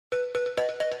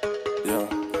Yeah.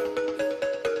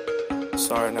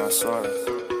 Sorry, not sorry.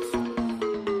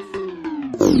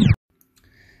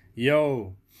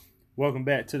 Yo, welcome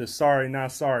back to the Sorry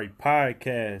Not Sorry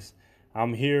podcast.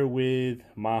 I'm here with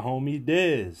my homie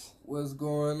Dez. What's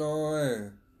going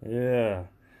on? Yeah.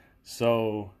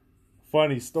 So,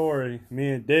 funny story. Me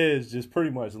and Dez just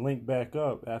pretty much linked back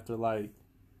up after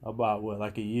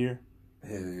about a year?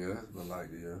 Hell yeah, it's been like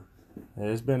a year. Yeah,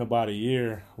 it's been about a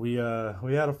year. We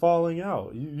had a falling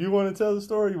out. You want to tell the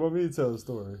story? Or you want me to tell the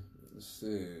story?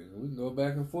 Shit, we can go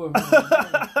back and forth.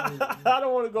 I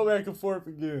don't want to go back and forth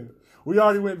again. We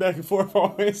already went back and forth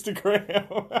on Instagram.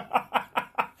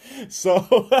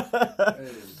 So,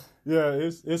 yeah,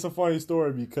 it's a funny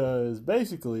story because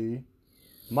basically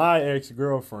my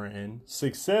ex-girlfriend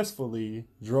successfully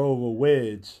drove a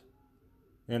wedge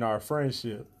in our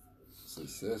friendship.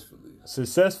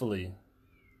 Successfully.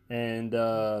 And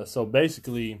so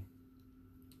basically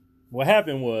what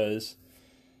happened was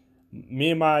me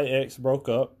and my ex broke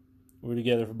up. We were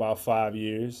together for about 5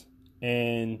 years.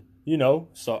 And,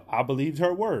 so I believed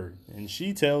her word. And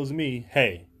she tells me,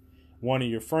 hey, one of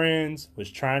your friends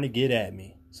was trying to get at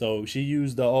me. So she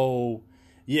used the old,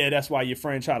 yeah, that's why your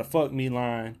friend tried to fuck me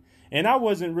line. And I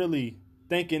wasn't really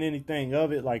thinking anything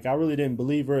of it. Like, I really didn't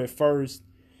believe her at first.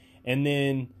 And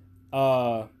then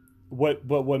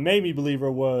what made me believe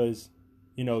her was,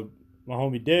 my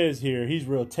homie Dez here, he's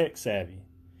real tech savvy.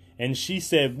 And she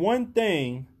said one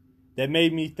thing that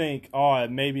made me think, oh,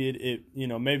 maybe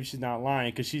maybe she's not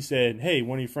lying. Because she said, hey,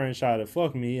 one of your friends tried to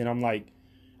fuck me. And I'm like,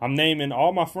 I'm naming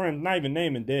all my friends, not even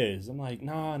naming Dez. I'm like,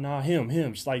 nah,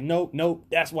 him. She's like, nope,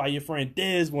 that's why your friend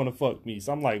Dez want to fuck me.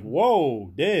 So I'm like,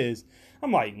 whoa, Dez.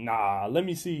 I'm like, nah, let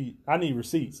me see. I need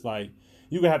receipts. Like,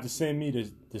 you're going to have to send me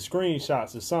the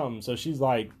screenshots or something. So she's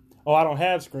like, oh, I don't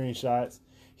have screenshots.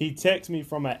 He texts me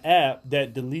from an app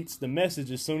that deletes the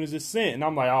message as soon as it's sent. And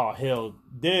I'm like, oh, hell,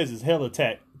 Dez is hella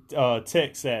tech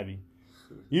savvy.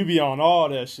 You be on all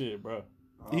that shit, bro.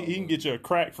 He can get you a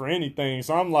crack for anything.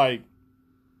 So I'm like,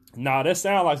 nah, that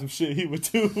sounds like some shit he would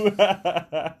do.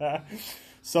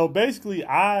 So basically,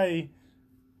 I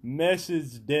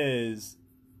messaged Dez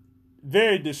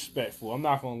very disrespectful. I'm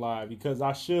not going to lie, because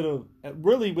I should have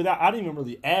really, I didn't even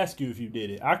really ask you if you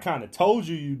did it. I kind of told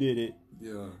you did it.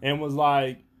 Yeah. And was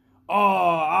like, oh,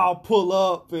 I'll pull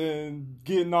up and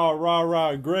getting all rah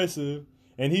aggressive.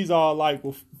 And he's all like,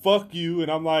 well, fuck you.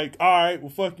 And I'm like, all right,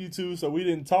 well, fuck you too. So we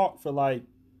didn't talk for a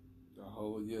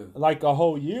whole year. Like a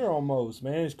whole year almost,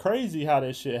 man. It's crazy how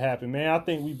that shit happened, man. I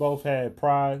think we both had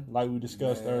pride, like we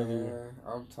discussed earlier.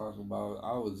 I'm talking about,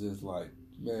 I was just like,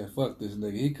 man, fuck this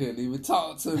nigga. He couldn't even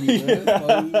talk to me, man.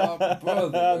 He's my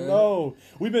brother, man. I know.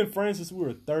 We've been friends since we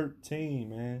were 13,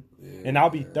 man. Yeah, and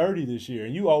I'll be 30 this year.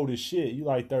 And you old as shit. You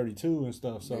like 32 and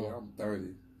stuff. So yeah, I'm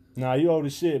 30. Nah, you old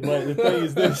as shit. But the thing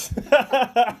is this.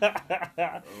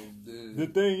 The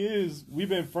thing is, we've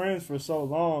been friends for so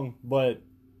long. But,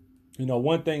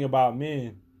 one thing about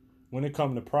men, when it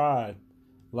comes to pride,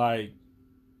 like...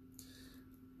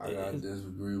 I gotta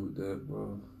disagree with that,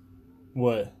 bro.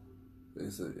 What?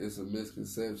 It's a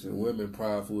misconception. Women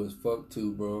prideful as fuck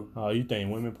too, bro. Oh, you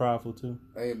think women prideful too?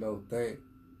 Ain't no thing.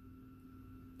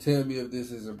 Tell me if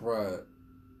this isn't pride.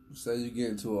 Say you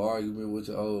get into an argument with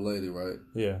your old lady, right?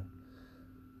 Yeah.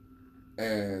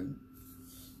 And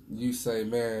you say,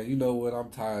 man, you know what? I'm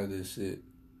tired of this shit.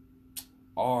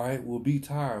 All right, well, be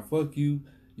tired. Fuck you.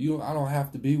 I don't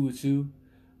have to be with you.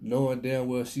 Knowing damn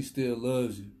well she still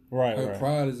loves you. Right. Her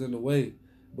pride is in the way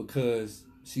because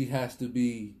she has to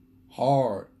be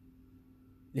hard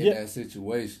in that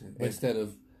situation instead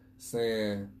of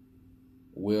saying,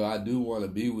 well, I do want to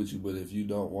be with you, but if you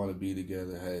don't want to be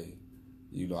together, hey,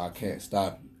 I can't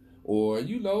stop you. Or,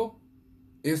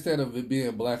 instead of it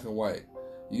being black and white,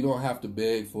 you don't have to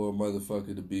beg for a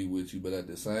motherfucker to be with you, but at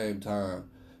the same time,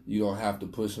 you don't have to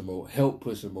help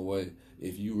push him away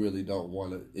if you really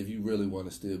want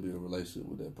to still be in a relationship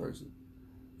with that person.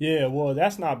 Yeah, well,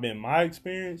 that's not been my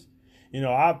experience.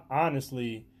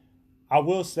 I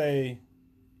will say,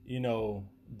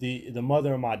 the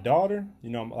mother of my daughter,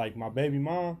 like my baby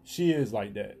mom, she is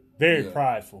like that. Very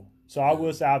prideful. So I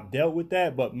will say I've dealt with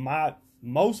that, but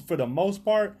for the most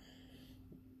part,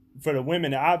 for the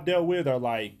women that I've dealt with are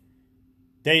like,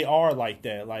 they are like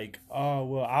that. Like, oh,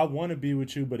 well, I want to be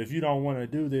with you, but if you don't want to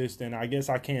do this, then I guess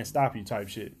I can't stop you type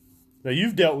shit. So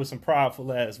you've dealt with some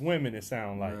prideful ass women, it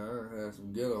sound like. Yeah, I had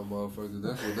some ghetto motherfuckers.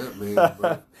 That's what that means,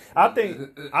 bro. I think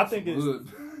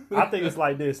it's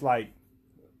like this, like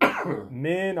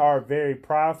men are very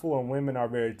prideful and women are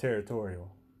very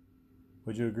territorial.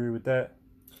 Would you agree with that?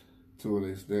 To an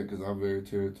extent, because I'm very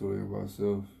territorial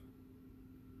myself.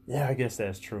 Yeah, I guess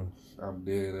that's true. I'm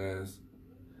dead ass.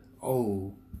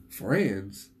 Oh,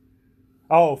 friends.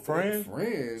 Oh, friends?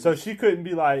 Friends. So she couldn't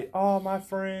be like, oh, my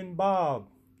friend Bob.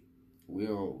 We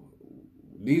don't.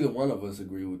 Neither one of us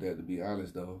agree with that, to be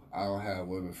honest, though. I don't have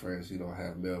women friends. She don't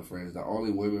have male friends. The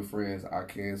only women friends I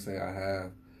can say I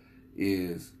have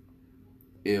is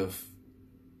if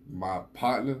my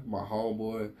partner, my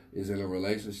homeboy, is in a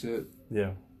relationship.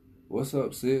 Yeah. What's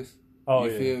up, sis? Oh,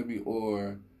 you yeah. feel me?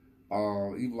 Or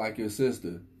even like your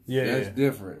sister. Yeah. That's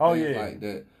different. Oh, Things yeah. like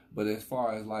that. But as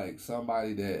far as like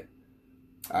somebody that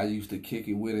I used to kick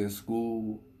it with in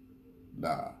school,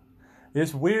 nah.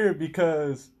 It's weird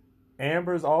because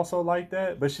Amber's also like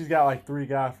that, but she's got like 3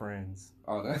 guy friends.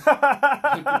 Oh, that's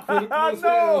I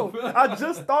know. I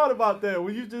just thought about that.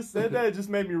 When you just said that, it just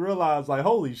made me realize, like,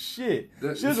 holy shit.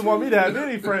 She doesn't want me to have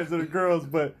any friends that are girls,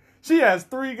 but she has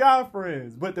 3 guy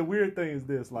friends. But the weird thing is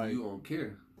this, like, you don't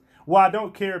care. Well, I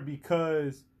don't care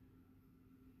because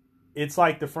it's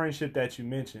like the friendship that you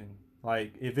mentioned.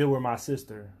 Like, if it were my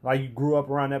sister, like, you grew up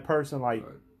around that person, like,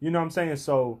 Right. You know what I'm saying?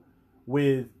 So,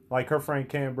 with, like, her friend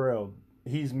Cambrell,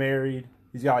 he's married.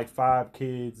 He's got, like, 5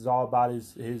 kids. It's all about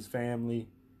his family.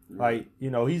 Right. Like,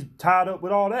 you know, he's tied up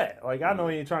with all that. Like, I know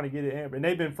he ain't trying to get at Amber. And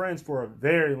they've been friends for a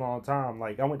very long time.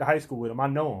 Like, I went to high school with him. I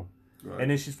know him. Right. And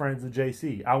then she's friends with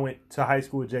JC. I went to high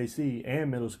school with JC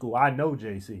and middle school. I know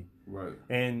JC. Right.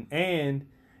 And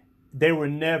they were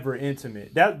never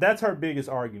intimate. That's her biggest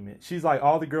argument. She's like,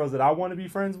 all the girls that I want to be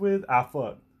friends with, I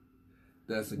fuck.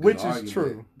 That's a good Which argument. is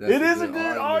true. That's It is a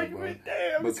good argument. Bro.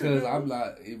 Damn. Because I'm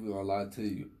not even gonna lie to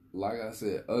you. Like I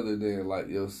said, other than like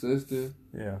your sister,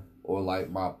 Yeah. or like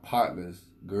my partner's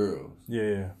girls,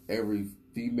 Yeah. every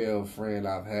female friend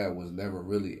I've had was never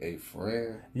really a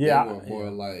friend. Yeah, They were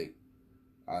more like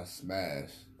I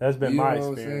smashed. That's been You my know what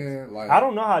I'm experience. saying? Like, I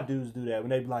don't know how dudes do that when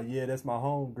they be like, yeah, that's my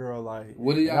home girl. Like,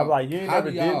 What do and y'all? I'm like, you ain't how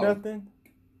never do did y'all- nothing?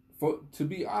 To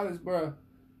be honest, bro,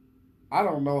 I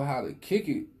don't know how to kick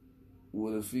it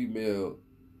with a female.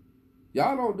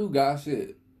 Y'all don't do guy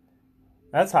shit.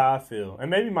 That's how I feel. And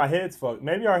maybe my head's fucked.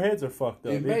 Maybe our heads are fucked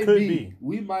up. It It may could be. be.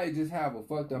 We might just have a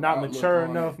fucked up. Not outlook mature on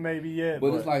enough it. maybe yet.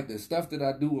 But it's like the stuff that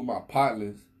I do with my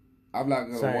partners, I'm not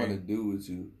gonna Same. want to do with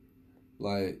you.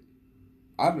 Like,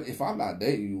 if I'm not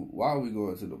dating you, why are we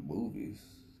going to the movies?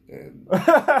 And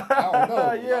I don't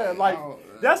know. Yeah, like,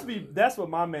 that's what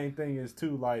my main thing is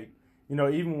too. Like, you know,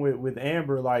 even with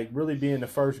Amber, like really being the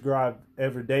first girl I've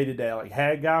ever dated that like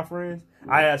had guy friends,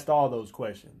 I asked all those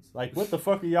questions. Like, what the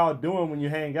fuck are y'all doing when you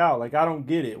hang out? Like, I don't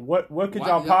get it. What could why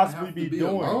y'all do possibly have be to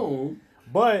doing? alone?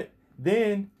 But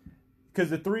then, because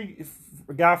the 3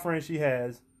 guy friends she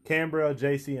has, Cambrell,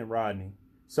 JC, and Rodney.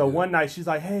 So one night she's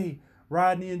like, hey,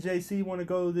 Rodney and JC want to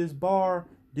go to this bar.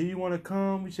 Do you want to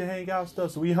come? We should hang out and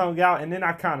stuff. So we hung out, and then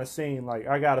I kind of seen, like,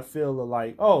 I got a feel of,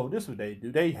 like, oh, this is what they do.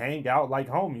 They hang out like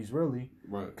homies, really.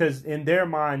 Right. Because in their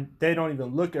mind, they don't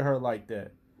even look at her like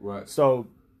that. Right. So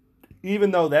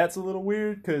even though that's a little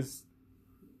weird, because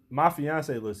my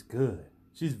fiance looks good.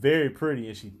 She's very pretty,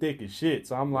 and she thick as shit.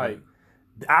 So I'm like,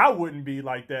 I wouldn't be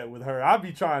like that with her. I'd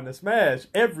be trying to smash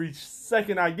every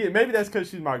second I get. Maybe that's because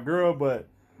she's my girl, but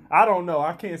I don't know.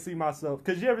 I can't see myself.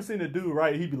 Because you ever seen a dude,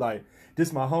 right? He'd be like,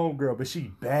 this my homegirl, but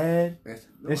she bad.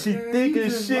 And she thick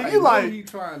as shit. You like, he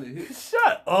trying to hit.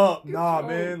 Shut up. Nah,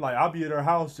 man. Like, I'll be at her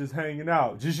house just hanging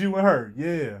out. Just you and her.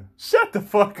 Yeah. Shut the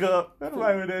fuck up. I don't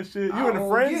like with that shit. You in the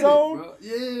friend zone?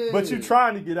 Yeah. But you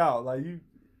trying to get out. Like,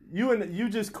 you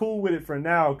just cool with it for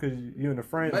now because you in the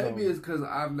friend zone. Maybe it's because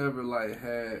I've never like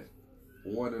had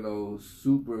one of those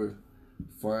super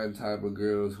fun type of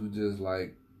girls who just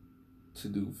like to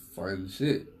do fun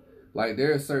shit. Like,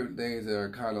 there are certain things that are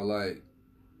kind of like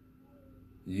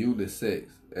unisex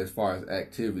as far as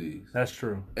activities. That's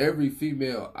true. Every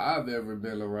female I've ever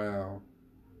been around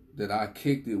that I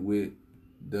kicked it with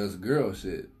does girl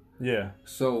shit. Yeah.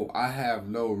 So I have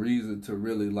no reason to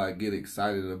really like get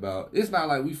excited about. It's not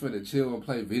like we finna chill and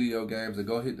play video games and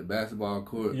go hit the basketball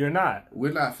court. You're not.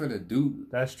 We're not finna do.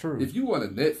 That's true. If you want to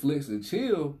Netflix and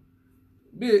chill,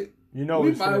 bitch, you know we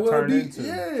what it's might gonna well turn be. into.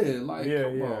 Yeah, like Yeah,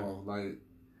 come yeah. on, like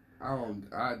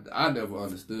I never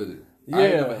understood it. Yeah. I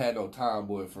ain't never had no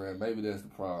tomboy friend. Maybe that's the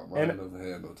problem. I ain't never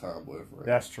had no tomboy friend.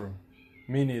 That's true.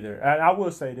 Me neither. And I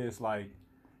will say this, like,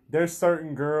 there's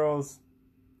certain girls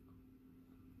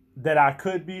that I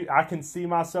can see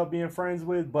myself being friends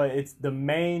with, but it's the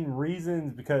main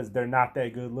reasons because they're not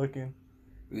that good looking.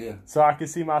 Yeah. So I can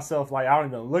see myself, like, I don't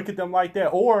even look at them like that.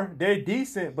 Or they're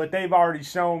decent, but they've already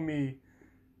shown me.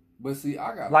 But see,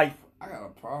 I got a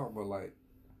problem with like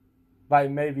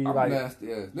maybe I'm like a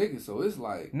nasty ass nigga, so it's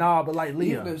like nah, but like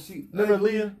Leah. even if she Remember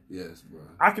Leah? Yes, bro.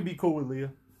 I could be cool with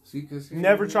Leah. She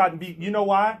Never tried to be. You know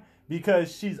why?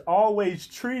 Because she's always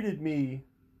treated me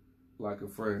like a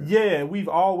friend. Yeah, we've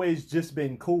always just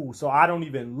been cool, so I don't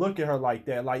even look at her like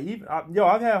that. Like even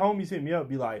I've had homies hit me up,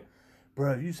 be like, "Bro,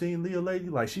 have you seen Leah lately?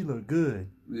 Like she look good."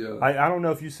 Yeah. Like I don't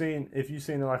know if you seen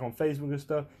it like on Facebook and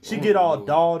stuff. She get all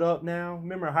dolled up now.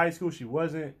 Remember in high school she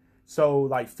wasn't so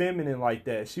like feminine like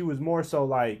that. She was more so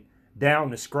like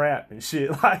down to scrap and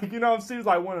shit. Like, you know, she was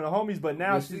like one of the homies, but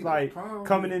now she's like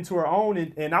coming into her own,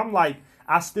 and I'm like,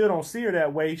 I still don't see her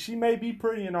that way. She may be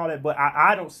pretty and all that, but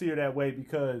I don't see her that way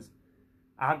because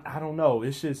I don't know.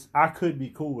 It's just I could be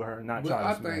cool with her and not try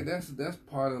to smash. I think that's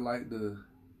part of like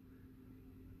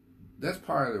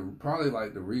probably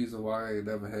like the reason why I ain't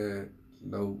never had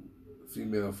no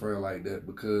female friend like that,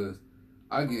 because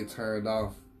I get turned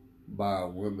off by a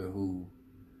woman who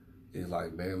is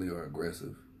like manly or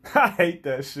aggressive. I hate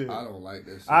that shit. I don't like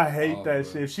that shit. I hate that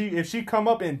shit. If she come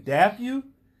up and dap you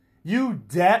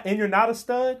dap and you're not a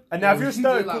stud. And now if you're a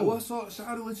stud, like, cool. What's up,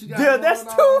 shawty? What you got? Yeah, that's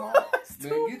too much.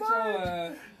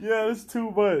 Man, yeah, it's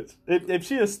too much. If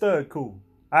she a stud, cool.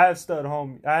 I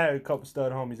had a couple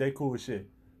stud homies. They cool as shit.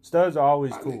 Studs are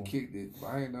always cool. I kicked it.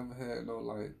 I ain't never had no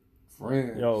like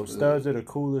friends. Yo, studs are the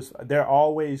coolest. They're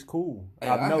always cool. Hey,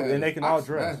 and they can all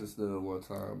dress. I smashed a stud one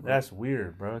time, bro. That's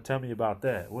weird, bro. Tell me about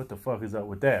that. What the fuck is up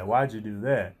with that? Why'd you do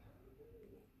that?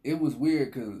 It was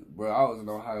weird because, bro, I was in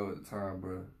Ohio at the time,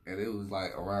 bro, and it was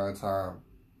like around the time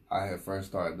I had first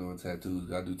started doing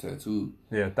tattoos. I do tattoos.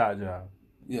 Yeah, thought job.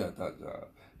 Yeah, thought job.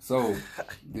 So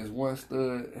this one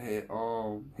stud had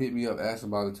hit me up asking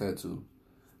about a tattoo,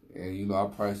 and you know I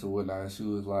priced her whatnot. And she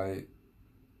was like,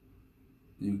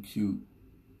 "You cute,"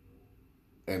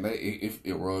 and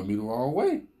it rubbed me the wrong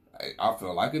way. I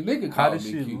felt like a nigga. How did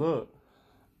she cute. look?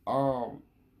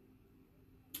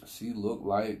 She looked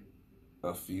like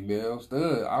a female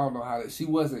stud. I don't know how she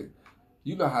wasn't.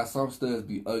 You know how some studs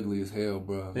be ugly as hell,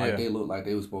 bro. Like they look like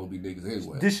they was supposed to be niggas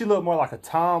anyway. Did she look more like a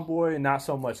tomboy and not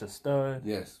so much a stud?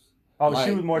 Yes. Oh, like,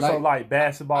 she was more so like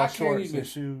basketball shorts and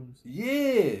shoes.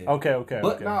 Yeah. Okay.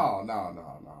 But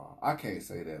no. I can't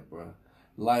say that, bro.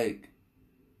 Like,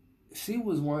 she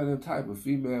was one of them type of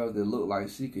females that looked like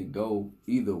she could go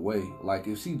either way. Like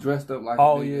if she dressed up like a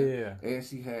nigga, and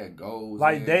she had goals,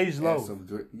 like Dej Loaf.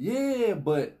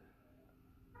 But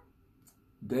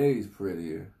Dej's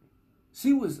prettier.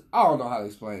 She was, I don't know how to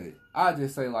explain it. I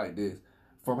just say like this.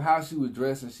 From how she was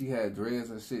dressed and she had dreads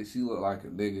and shit, she looked like a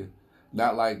nigga.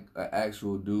 Not like an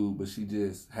actual dude, but she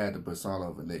just had the persona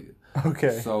of a nigga.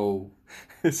 Okay. So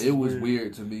it was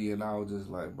weird to me, and I was just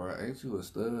like, bro, ain't you a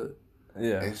stud?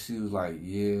 Yeah. And she was like,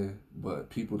 yeah, but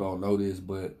people don't know this,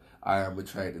 but I am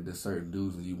attracted to certain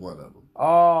dudes and you one of them.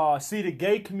 Oh, see, the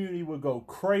gay community would go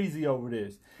crazy over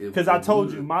this. Because I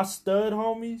told you, my stud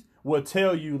homies will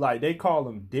tell you, like, they call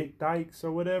them dick dykes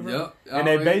or whatever. Yep. And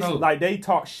they basically, like, they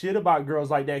talk shit about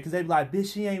girls like that because they be like,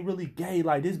 bitch, she ain't really gay.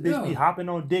 Like, this bitch be hopping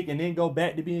on dick and then go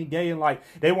back to being gay. And, like,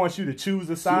 they want you to choose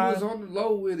a side. She was on the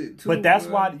low with it, too. But that's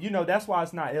why, that's why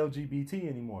it's not LGBT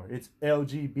anymore. It's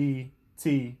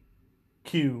LGBTQ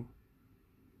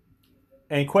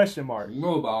and question mark.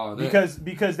 Know about all that.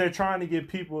 Because they're trying to give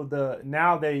people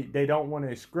now they don't want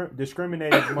to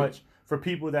discriminate as much for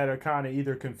people that are kind of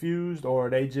either confused or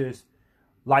they just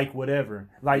like whatever.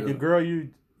 Like the girl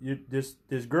this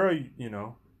girl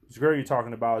you're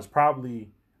talking about is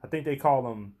probably, I think they call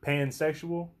them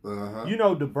pansexual. Uh-huh. You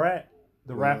know Da Brat,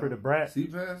 the rapper Da Brat.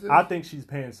 I think she's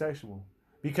pansexual.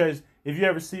 Because if you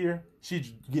ever see her,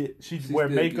 she'd wear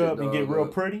makeup and get real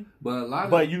pretty.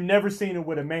 But you never seen her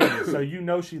with a man, so you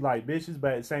know she like bitches.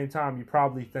 But at the same time, you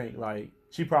probably think like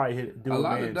she probably do a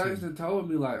lot of days that told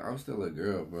me like I'm still a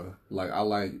girl, bro. Like I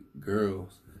like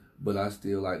girls, but I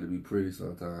still like to be pretty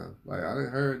sometimes. Like I done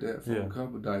heard that from a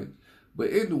couple dykes.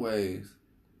 But anyways,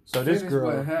 so this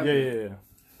girl, yeah.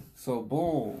 So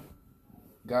boom,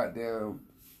 goddamn,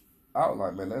 I was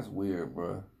like, man, that's weird,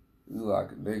 bro. You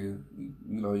like a nigga,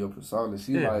 you know your persona.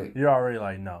 She like, you're already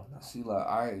like no. She like,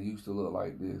 I ain't used to look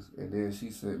like this, and then she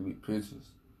sent me pictures.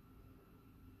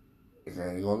 And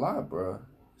I ain't gonna lie, bro,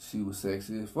 she was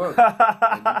sexy as fuck in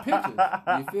the pictures.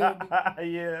 You feel me?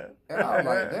 Yeah. And I was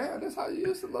like, damn, that's how you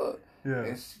used to look. Yeah.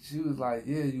 And she was like,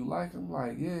 yeah, you like him?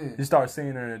 Like, yeah. You start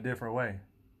seeing her in a different way.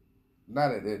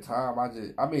 Not at that time.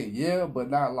 But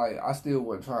not like, I still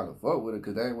wasn't trying to fuck with her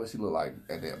because that ain't what she looked like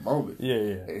at that moment.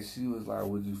 Yeah. And she was like,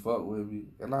 would you fuck with me?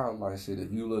 And I was like, shit,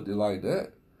 if you looked it like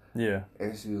that. Yeah.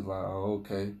 And she was like, oh,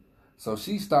 okay. So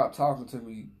she stopped talking to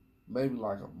me maybe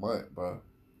like a month, bro.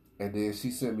 And then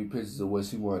she sent me pictures of what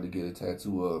she wanted to get a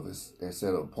tattoo of and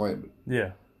set an appointment.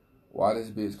 Yeah. Why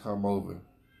this bitch come over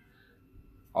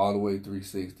all the way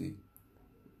 360?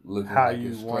 Looking how like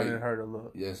you wanted her to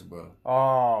look. Yes, bro.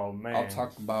 Oh man, I'm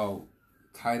talking about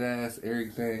tight ass,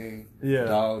 everything, yeah,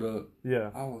 dolled up.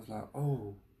 Yeah. I was like,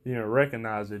 oh. You know,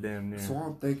 recognize her damn near. So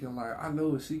I'm thinking, like, I know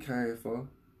what she came for.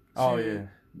 Yeah.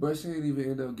 But she didn't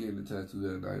even end up getting the tattoo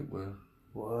that night, bro.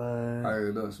 What? I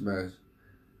ended up smashing.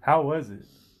 How was it?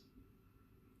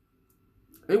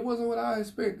 It wasn't what I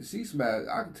expected. She smashed.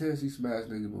 I could tell she smashed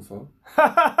niggas before.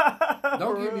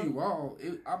 Don't get me wrong.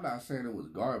 I'm not saying it was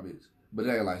garbage, but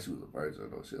it ain't like she was a virgin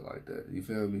or no shit like that. You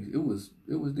feel me? It was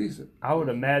decent. I would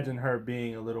imagine her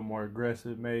being a little more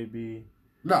aggressive, maybe.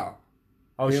 No.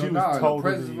 Oh, she was totally. In the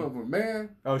presence of a man.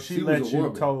 Oh, she let you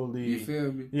woman. Totally. You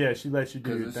feel me? Yeah, she let you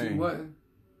do your thing. Because if she wasn't,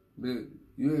 then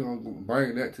you ain't gonna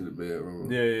bring that to the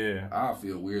bedroom. Yeah. I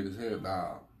feel weird as hell.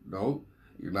 Nah, nope.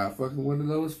 You're not fucking one of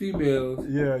those females.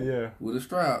 Yeah. With a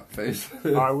strap face.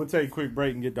 All right, we'll take a quick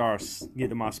break and get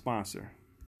to my sponsor.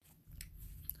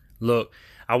 Look,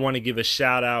 I want to give a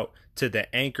shout out to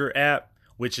the Anchor app,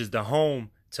 which is the home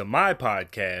to my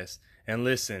podcast. And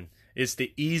listen, it's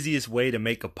the easiest way to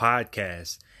make a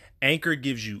podcast. Anchor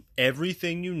gives you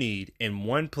everything you need in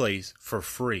one place for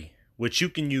free, which you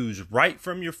can use right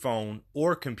from your phone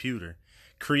or computer.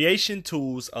 Creation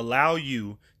tools allow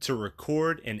you to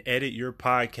record and edit your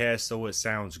podcast so it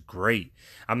sounds great.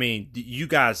 I mean, you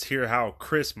guys hear how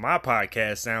crisp my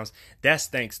podcast sounds? That's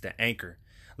thanks to Anchor.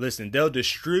 Listen, they'll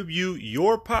distribute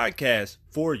your podcast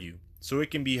for you so it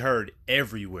can be heard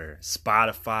everywhere.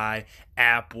 Spotify,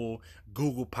 Apple,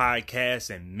 Google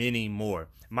Podcasts, and many more.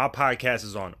 My podcast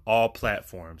is on all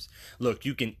platforms. Look,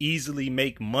 you can easily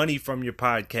make money from your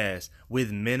podcast with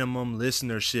minimum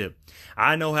listenership.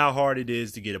 I know how hard it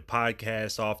is to get a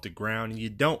podcast off the ground, and you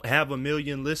don't have 1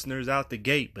 million listeners out the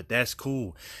gate, but that's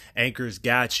cool. Anchor's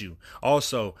got you.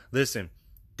 Also, listen,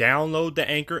 download the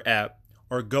Anchor app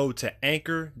or go to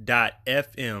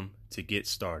anchor.fm to get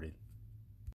started.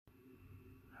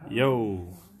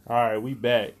 Yo, all right, we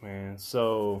back, man.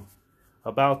 So,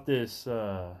 about this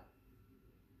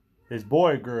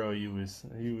boy girl you was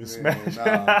smashing.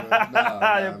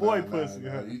 That boy pussy.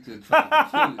 You just trying to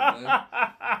kill it, man.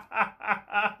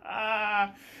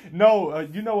 No,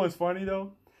 you know what's funny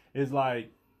though? Is like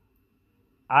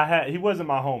he wasn't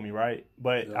my homie, right?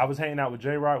 But yeah. I was hanging out with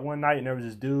J-Rock one night, and there was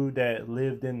this dude that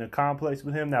lived in the complex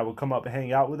with him that would come up and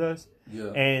hang out with us.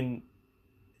 Yeah. And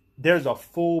there's a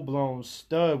full-blown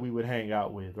stud we would hang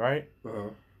out with, right? Uh-huh.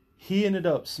 He ended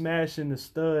up smashing the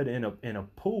stud in a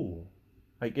pool.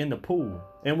 Like in the pool.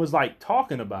 And was like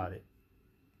talking about it.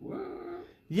 What?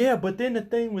 Yeah, but then the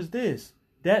thing was this.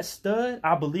 That stud,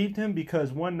 I believed him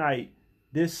because one night,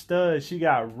 this stud, she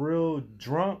got real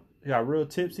drunk, got real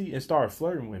tipsy, and started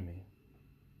flirting with me.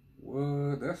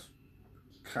 Well, that's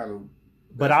kind of...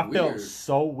 But I felt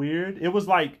so weird. It was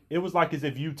like as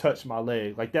if you touched my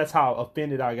leg. Like that's how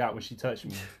offended I got when she touched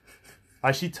me.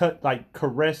 Like she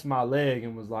caressed my leg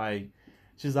and was like,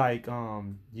 she's like,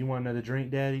 you want another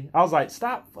drink, daddy? I was like,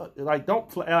 stop, like don't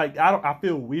play. Like I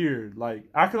feel weird. Like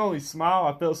I could only smile.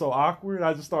 I felt so awkward.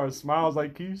 I just started smiling. I was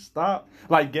like, can you stop?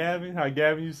 Like Gavin, how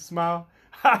Gavin used to smile.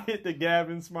 I hit the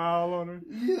Gavin smile on her.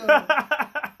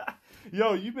 Yeah.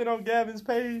 Yo, you been on Gavin's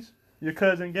page? Your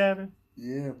cousin Gavin?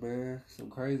 Yeah, man.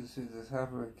 Some crazy shit just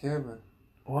happened with Kevin.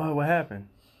 What happened?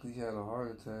 He had a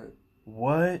heart attack.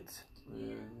 What?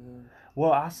 Yeah.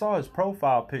 Well, I saw his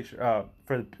profile picture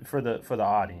for the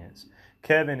audience.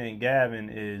 Kevin and Gavin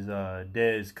is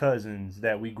Dez's cousins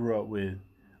that we grew up with.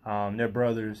 They're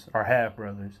brothers or half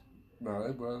brothers. No,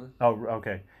 they're brothers. Oh,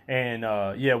 okay. And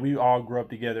yeah, we all grew up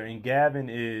together. And Gavin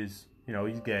is,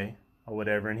 he's gay or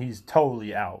whatever, and he's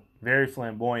totally out, very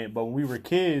flamboyant. But when we were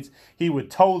kids, he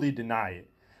would totally deny it.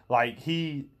 Like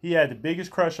he had the biggest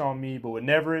crush on me, but would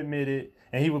never admit it.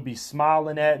 And he would be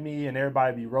smiling at me, and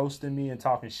everybody be roasting me and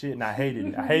talking shit, and I hated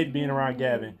it. I hated being around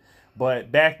Gavin.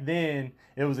 But back then,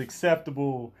 it was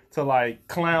acceptable to, like,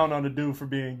 clown on the dude for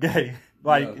being gay.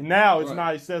 Now it's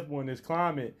not acceptable in this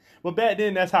climate. But back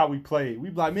then, that's how we played.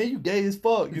 We'd be like, man, you gay as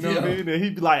fuck. You know what I mean? And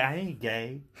he'd be like, I ain't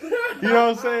gay. You know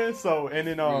what I'm saying? So, and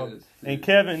then, and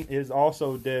Kevin is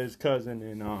also Dez's cousin.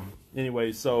 And,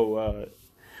 anyway, so,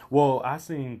 well, I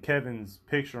seen Kevin's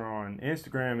picture on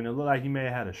Instagram, and it looked like he may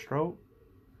have had a stroke.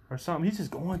 Or something. He's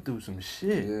just going through some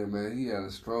shit. Yeah, man. He had a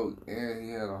stroke and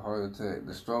he had a heart attack.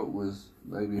 The stroke was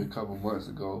maybe a couple months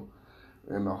ago.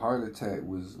 And the heart attack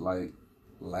was like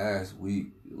last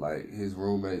week. Like his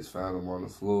roommates found him on the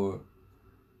floor.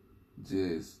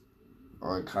 Just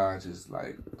unconscious,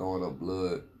 like throwing up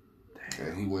blood. Damn.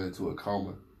 And he went into a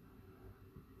coma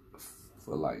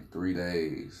for like 3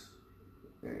 days.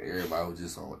 And everybody was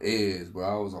just on edge, bro.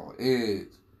 I was on edge.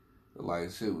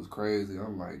 Like, shit was crazy.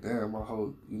 I'm like, damn, I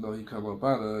hope, he come up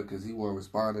out of it because he wasn't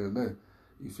responding to that.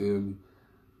 You feel me?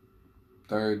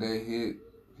 3rd day hit,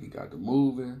 he got to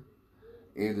moving.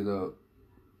 ended up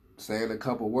saying a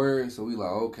couple words, so we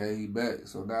like, okay, he back.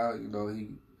 So now,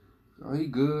 he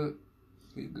good.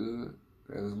 He good.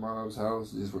 At his mom's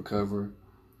house, just recovering.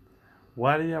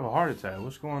 Why did he have a heart attack?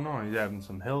 What's going on? He's having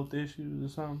some health issues or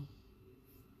something?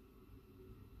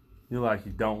 You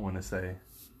don't want to say.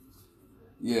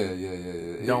 Yeah.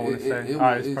 You don't want to say? All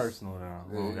right, it's personal now.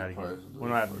 We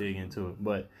don't have to dig into it.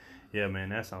 But, yeah, man,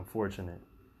 that's unfortunate.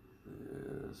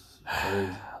 Yes.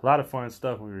 Crazy. A lot of fun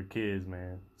stuff when we were kids,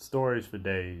 man. Stories for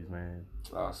days, man.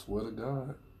 I swear to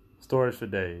God. Stories for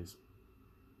days.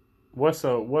 What's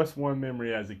one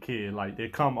memory as a kid? Like, they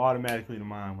come automatically to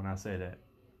mind when I say that.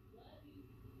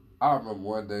 I remember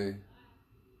one day,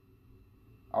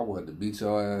 I wanted to beat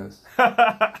your ass.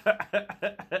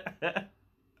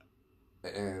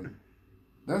 And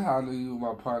that's how I knew you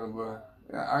were my partner, bro.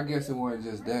 I guess it wasn't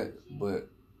just that, but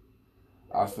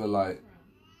I feel like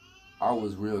I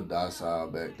was real docile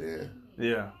back then.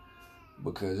 Yeah.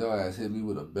 Because your ass hit me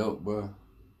with a belt, bro.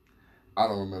 I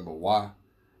don't remember why.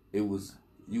 You was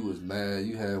mad.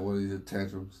 You had one of these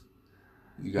tantrums.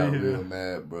 You got real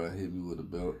mad, bro. Hit me with a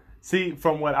belt. See,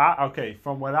 from what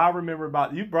I remember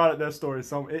about you brought up that story.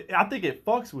 I think it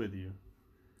fucks with you.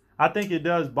 I think it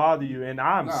does bother you, and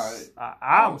I'm sorry.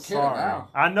 Now.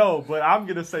 I know, but I'm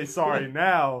gonna say sorry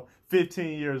now,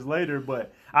 15 years later.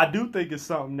 But I do think it's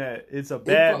something that it's a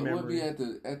bad memory. It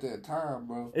would be at that time,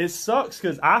 bro. It sucks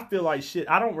because I feel like shit.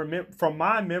 I don't remember from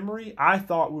my memory. I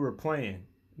thought we were playing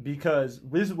because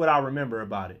this is what I remember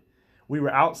about it. We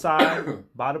were outside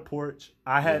by the porch.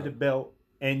 I had the belt,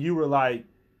 and you were like,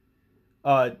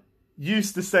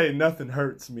 used to say nothing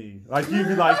hurts me. Like you'd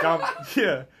be like,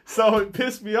 yeah. So it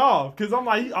pissed me off because I'm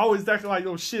like, he always acting like,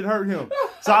 oh shit hurt him.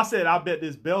 So I said, I bet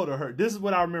this belt will hurt. This is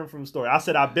what I remember from the story. I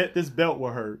said, I bet this belt will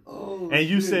hurt. And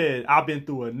you said, I've been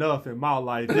through enough in my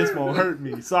life. This won't hurt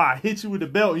me. So I hit you with the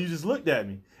belt and you just looked at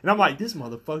me. And I'm like, this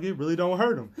motherfucker, it really don't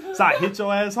hurt him. So I hit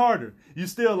your ass harder. You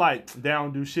still like, they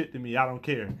don't do shit to me. I don't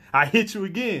care. I hit you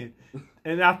again.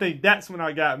 And I think that's when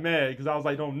I got mad because I was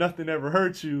like, don't nothing ever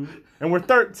hurt you. And we're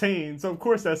 13, so of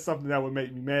course that's something that would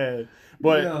make me mad.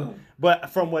 But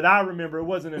from what I remember, it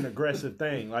wasn't an aggressive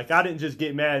thing. Like I didn't just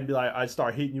get mad and be like, I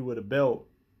start hitting you with a belt.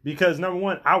 Because number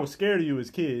one, I was scared of you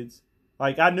as kids.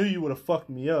 Like I knew you would have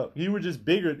fucked me up. You were just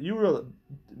bigger.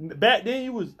 Back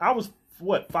then I was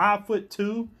what,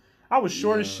 5'2"? I was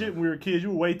short as shit when we were kids. You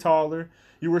were way taller.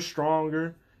 You were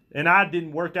stronger. And I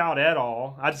didn't work out at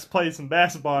all. I just played some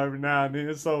basketball every now and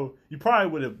then. So you probably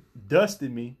would have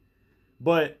dusted me.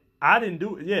 But I didn't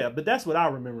do it. Yeah, but that's what I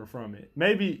remember from it.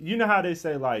 Maybe, you know how they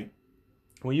say, like,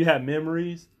 when you have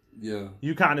memories,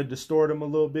 you kind of distort them a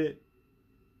little bit?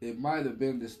 It might have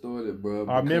been distorted, bro.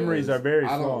 Our memories are very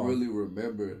small. I don't really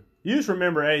remember. You just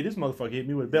remember, hey, this motherfucker hit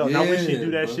me with a belt. Yeah, I wish he'd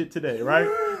do that shit today, right?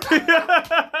 Oh,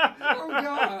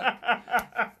 God.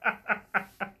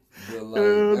 But, like,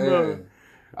 man.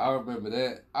 I remember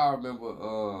that. I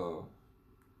remember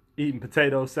eating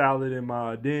potato salad in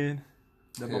my den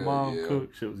that my mom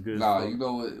cooked. Shit was good. Nah, you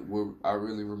know what I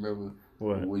really remember?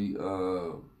 What? We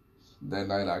that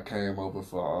night I came over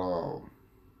for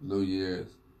New Year's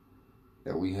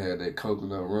and we had that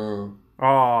coconut rum.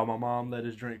 Oh, my mom let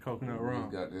us drink coconut rum.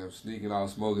 We got them sneaking out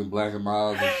smoking Black and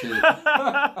Milds and shit.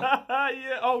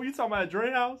 Yeah. Oh, you talking about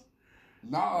Dre house?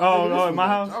 No, in my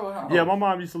house? Yeah, my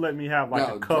mom used to let me have like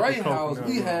a cup of coconut rum.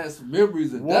 We had some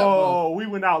memories of that. Whoa, we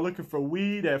went out looking for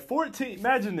weed at 14.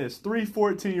 Imagine this, 3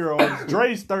 14-year-olds.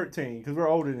 Dre's 13, because we're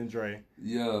older than Dre.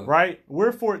 Yeah. Right?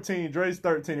 We're 14, Dre's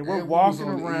 13, and we're walking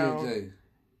around.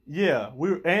 Yeah,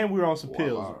 we were on some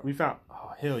pills. We found,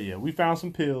 we found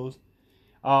some pills.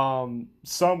 We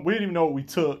didn't even know what we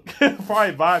took.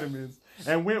 Probably vitamins.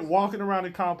 And went walking around the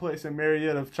complex in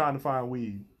Marietta trying to find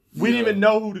weed. We didn't even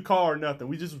know who to call or nothing.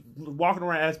 We just walking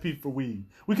around asking people for weed.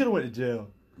 We could have went to jail.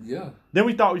 Yeah. Then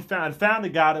we thought we found a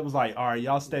guy that was like, all right,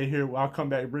 y'all stay here. I'll come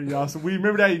back and bring y'all some weed.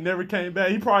 Remember that? He never came back.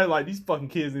 He probably like, these fucking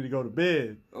kids need to go to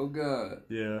bed. Oh, God.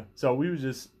 Yeah. So we was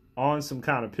just on some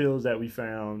kind of pills that we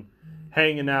found,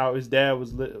 hanging out. His dad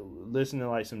was listening to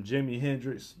like some Jimi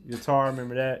Hendrix guitar.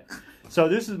 Remember that? So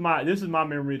this is my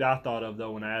memory that I thought of,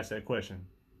 though, when I asked that question.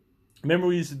 Remember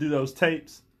we used to do those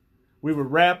tapes? We would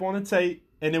rap on a tape.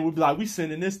 And then we'd be like, we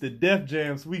sending this to Def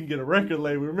Jam so we can get a record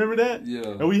label. Remember that? Yeah.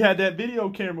 And we had that video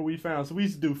camera we found. So we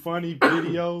used to do funny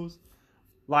videos.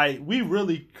 Like, we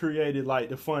really created, like,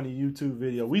 the funny YouTube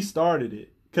video. We started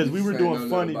it. because we were doing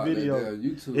funny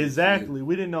videos. Exactly.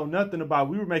 We didn't know nothing about.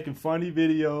 We were making funny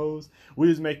videos. We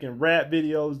was making rap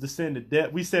videos to send to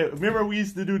Def. We said, remember we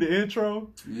used to do the intro?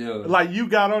 Yeah. Like you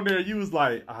got on there, you was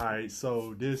like, all right,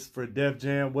 so this for Def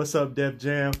Jam. What's up, Def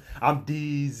Jam? I'm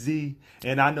DZ,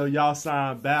 and I know y'all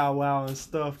signed Bow Wow and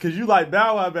stuff. Cause you like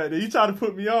Bow Wow back then. You tried to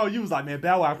put me on. You was like, man,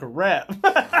 Bow Wow can rap.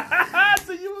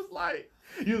 So you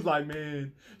was like,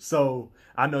 man. So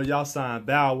I know y'all signed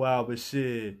Bow Wow, but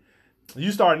shit.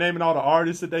 You started naming all the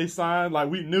artists that they signed, like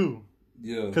we knew.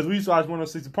 Yeah. Because we used to watch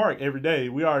 106 Park every day.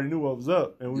 We already knew what was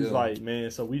up. And we was like,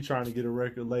 man, so we trying to get a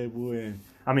record label. And,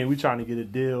 we trying to get a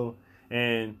deal.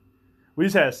 And we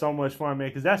just had so much fun, man,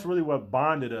 because that's really what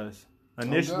bonded us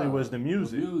initially was the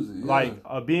music. Like,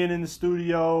 being in the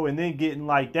studio and then getting,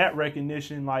 like, that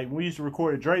recognition. Like, we used to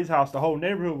record at Dre's house. The whole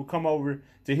neighborhood would come over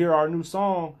to hear our new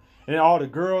song. And then all the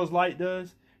girls liked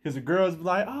us. Because the girls be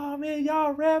like, oh, man,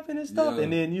 y'all rapping and stuff. Yeah.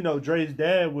 And then, Dre's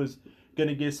dad was going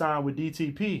to get signed with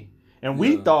DTP. And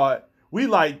we thought,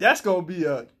 that's going to be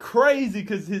a crazy,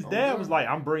 because his dad was like,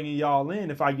 I'm bringing y'all in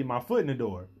if I get my foot in the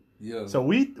door. Yeah. So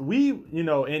we and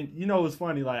it's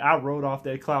funny, like, I rode off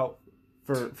that clout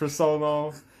for so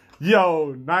long.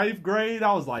 Yo, 9th grade,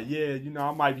 I was like, yeah,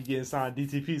 I might be getting signed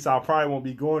DTP, so I probably won't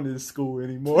be going to this school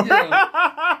anymore. Yeah.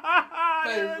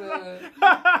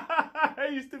 I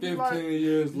used to be 15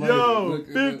 years later.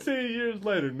 15 years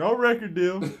later, no record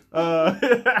deal.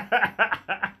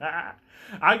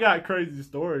 I got crazy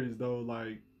stories though,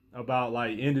 like about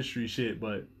like industry shit,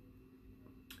 but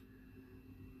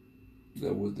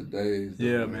that was the days. Though,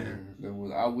 yeah, man. That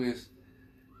was. I wish,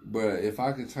 but if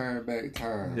I could turn back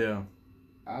time,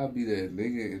 I'd be that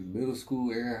nigga in middle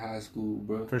school and high school,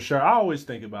 bro. For sure. I always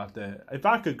think about that. If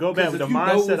I could go back with the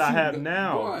mindset I have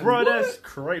now, bro, that's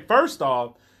crazy. First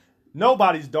off,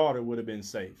 nobody's daughter would have been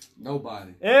safe.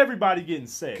 Nobody. Everybody getting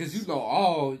sex.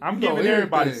 Because I'm giving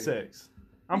everybody sex.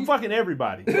 I'm fucking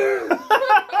everybody. I'm fucking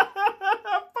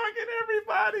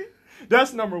everybody.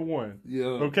 That's number one. Yeah.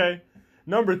 Okay?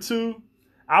 Number two,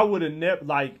 I would have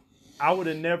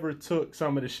never took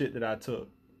some of the shit that I took.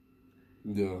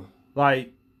 Yeah.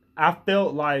 Like, I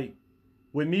felt like,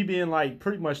 with me being, like,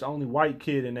 pretty much the only white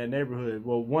kid in that neighborhood,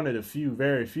 well, one of the few,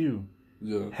 very few,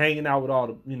 hanging out with all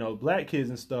the, black kids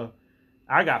and stuff,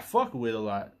 I got fucked with a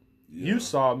lot. Yeah. You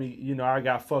saw me, I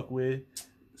got fucked with.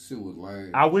 Shit was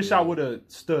lame. I wish I would have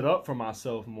stood up for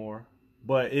myself more,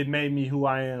 but it made me who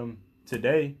I am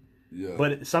today. Yeah.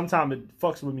 But sometimes it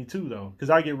fucks with me, too, though, because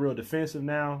I get real defensive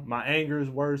now. My anger is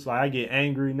worse. Like, I get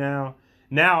angry now.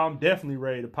 Now I'm definitely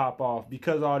ready to pop off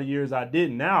because all the years I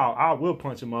didn't. Now I will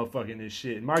punch a motherfucker in this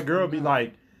shit. My girl be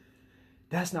like,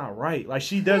 that's not right. Like,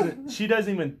 she doesn't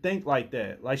even think like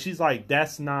that. Like, she's like,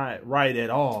 that's not right at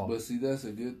all. But see, that's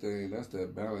a good thing. That's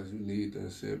that balance. You need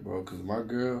that shit, bro. Because my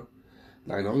girl,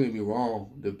 like, don't get me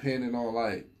wrong, depending on,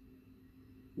 like,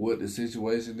 what the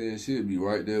situation is, she'll be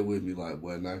right there with me. Like,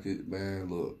 boy, knock it, man,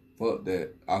 look, fuck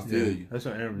that. I feel you. That's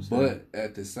what Amber said. But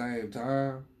at the same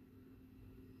time,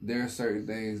 there are certain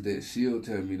things that she'll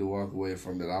tell me to walk away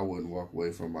from that I wouldn't walk away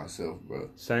from myself,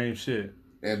 bro. Same shit.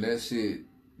 And that shit,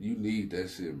 you need that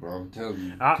shit, bro. I'm telling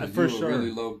you. For sure. Really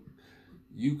low,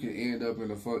 you can end up in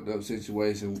a fucked up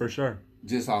situation. For sure.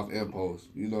 Just off impulse.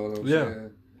 You know what I'm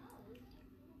saying?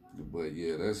 But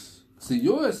yeah, that's... See,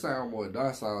 yours sound more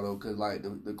docile, though, because, like,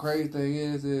 the crazy thing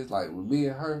is, like, with me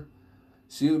and her,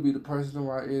 she'll be the person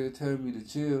right here to tell me to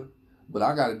chill, but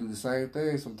I got to do the same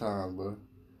thing sometimes, bro.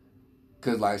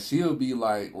 Cause like she'll be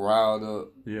like riled up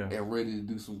and ready to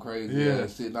do some crazy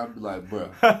ass shit, and I'll be like, bro,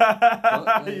 ain't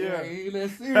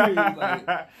that serious?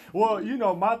 Like,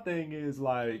 well, my thing is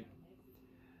like,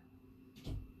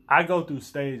 I go through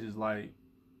stages, like,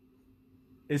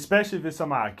 especially if it's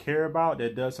somebody I care about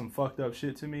that does some fucked up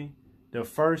shit to me. The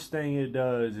first thing it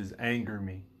does is anger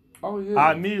me. Oh yeah.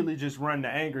 I immediately just run to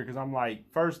anger because I'm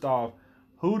like, first off,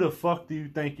 who the fuck do you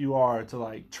think you are to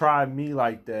like try me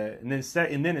like that? And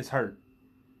then it's hurt.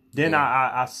 Then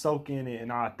I soak in it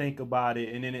and I think about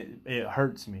it and then it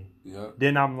hurts me. Yeah.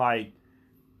 Then I'm like,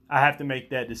 I have to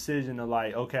make that decision of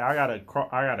like, okay, I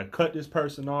gotta cut this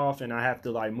person off and I have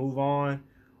to like move on,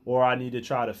 or I need to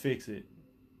try to fix it.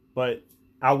 But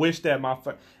I wish that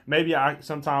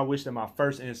sometimes I wish that my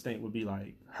first instinct would be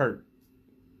like hurt.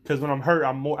 Because when I'm hurt,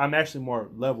 I'm actually more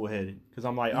level-headed. Because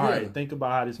I'm like, all right, think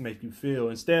about how this makes you feel.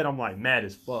 Instead, I'm like mad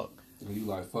as fuck. And you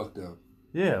like, fuck them.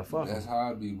 Yeah, fuck them. That's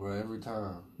how I be, bro, every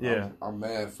time. Yeah. I'm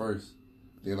mad first.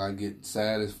 Then I get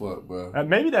sad as fuck, bro.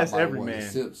 Maybe that's every man.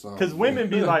 Because women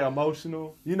be like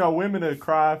emotional. Women will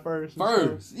cry first.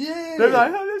 Yeah. They're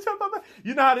like,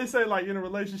 you know how they say like in a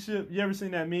relationship, you ever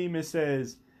seen that meme? It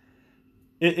says,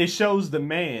 it shows the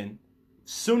man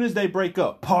soon as they break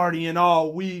up, partying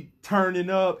all week, turning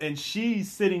up, and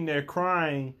she's sitting there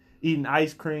crying, eating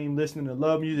ice cream, listening to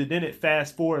love music. Then it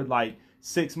fast forward like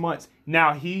 6 months.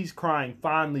 Now he's crying,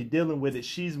 finally dealing with it.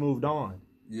 She's moved on.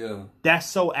 Yeah. That's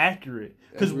so accurate.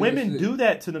 Because women do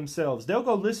that to themselves. They'll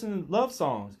go listen to love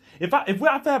songs. If I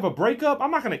have a breakup,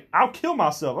 I'll kill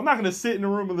myself. I'm not gonna sit in the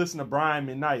room and listen to Brian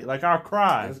McKnight. Like, I'll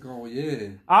cry. That's going, yeah.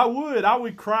 I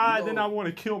would cry, then I want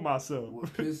to kill myself.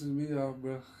 What pisses me off,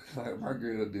 bro? Like, my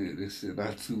girl did this shit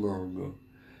not too long ago.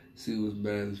 She was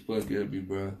mad as fuck at me,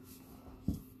 bro.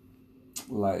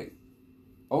 Like,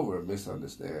 over a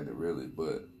misunderstanding, really,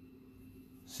 but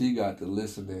she got to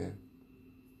listening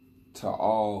to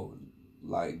all,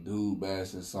 like, dude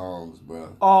bashing songs,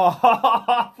 bro. Oh,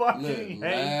 I fucking Look, hate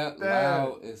that.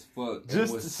 Loud as fuck.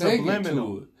 Just was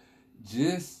subliminal. to it.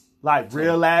 Just like,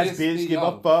 real ass bitch give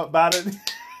a fuck about it.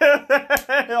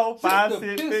 Oh, 5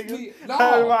 cent figures.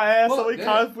 No, my ass so he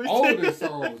constantly older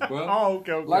songs, bro. Oh,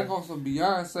 okay. Like on some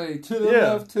Beyonce, to the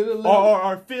left, to the left.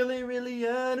 Or feeling really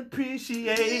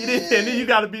unappreciated. Yeah. And then you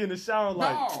got to be in the shower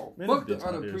like, no, fuck the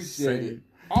unappreciated.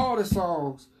 All the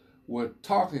songs were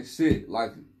talking shit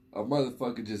like a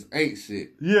motherfucker just ain't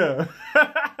shit. Yeah.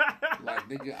 Like,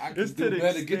 nigga, I can do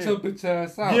better. Get your bitch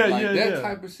ass out. Yeah, like, that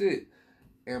type of shit.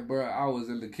 And, bro, I was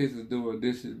in the kitchen doing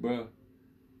dishes, bro.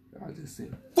 I just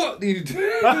said, fuck these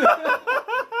dudes.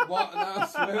 Walked down,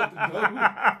 slammed the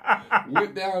door,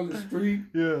 went down the street,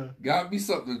 got me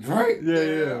something to drink.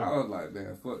 Yeah. I was like,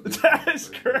 man, fuck this. That's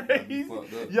crazy.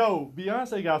 Yo,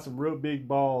 Beyonce got some real big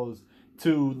balls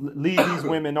to lead these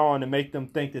women on and make them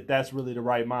think that that's really the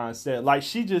right mindset. Like,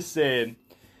 she just said,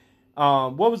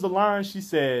 what was the line? She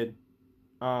said,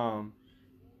 and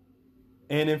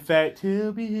in fact,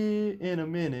 he'll be here in a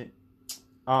minute.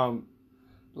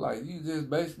 Like, you just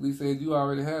basically said you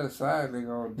already had a side nigga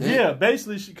on deck. Yeah,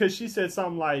 basically, because she said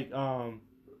something like,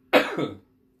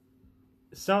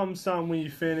 something when you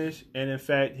finish, and in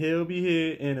fact, he'll be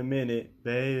here in a minute.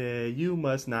 Baby, you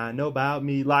must not know about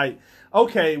me. Like,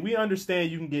 okay, we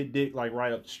understand you can get dick, like,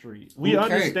 right up the street. We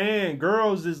understand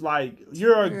girls is like,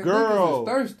 you're a girl.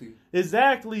 Niggas is thirsty.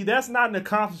 Exactly. That's not an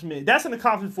accomplishment. That's an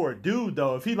accomplishment for a dude,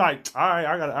 though. If he like, all right,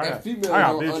 I got. Females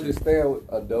don't understand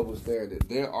a double standard.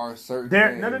 There are certain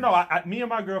things. No. Me and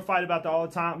my girl fight about that all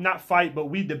the time. Not fight, but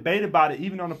we debate about it,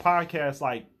 even on the podcast.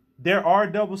 Like, there are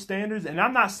double standards, and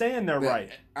I'm not saying they're right.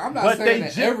 I'm not saying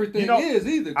that everything is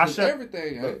either.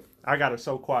 Everything. I got her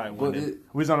so quiet one day.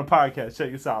 We was on a podcast.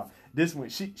 Check this out. This one,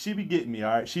 she be getting me,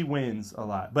 all right? She wins a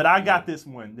lot. But I got this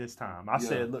one this time. I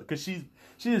said, look, because she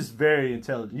is very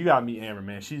intelligent. You got to meet Amber,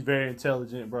 man. She's very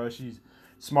intelligent, bro. She's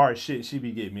smart as shit. She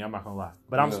be getting me. I'm not going to lie.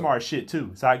 But I'm smart as shit,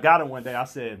 too. So I got her one day.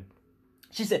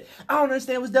 She said, I don't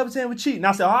understand what's double standard with cheating.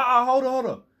 I said, hold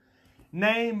up.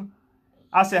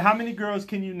 I said, how many girls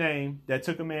can you name that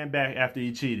took a man back after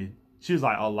he cheated? She was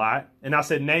like, a lot. And I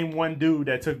said, name one dude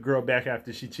that took a girl back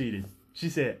after she cheated. She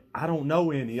said, I don't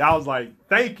know any. I was like,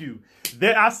 thank you.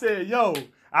 Then I said,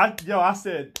 I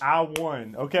said, I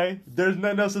won, okay? There's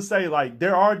nothing else to say. Like,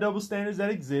 there are double standards that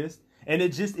exist, and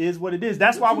it just is what it is.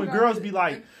 That's why when girls be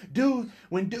like, dude,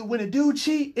 when a dude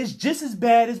cheat, it's just as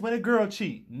bad as when a girl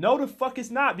cheat. No, the fuck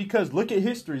it's not, because look at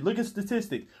history. Look at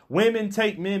statistics. Women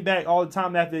take men back all the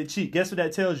time after they cheat. Guess what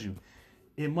that tells you?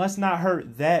 It must not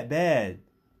hurt that bad.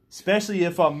 Especially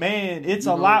if a man, it's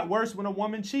a lot worse when a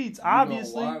woman cheats,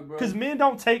 obviously. Because men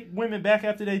don't take women back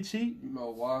after they cheat. You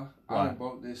know why? I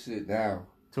broke this shit down.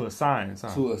 To a science,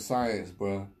 huh? To a science,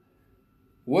 bro.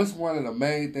 What's one of the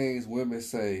main things women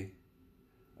say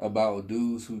about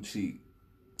dudes who cheat?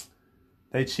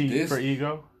 They cheat for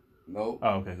ego? Nope.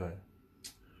 Oh, okay, go ahead.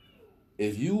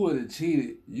 If you would have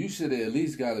cheated, you should have at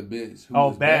least got a bitch who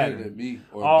was better than me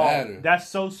or better. That's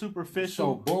so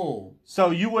superficial. So, boom.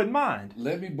 So you wouldn't mind.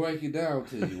 Let me break it down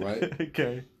to you, right?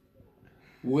 Okay.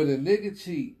 When a nigga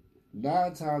cheat,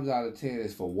 9 times out of 10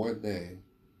 is for one thing.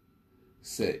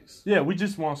 Sex. Yeah, we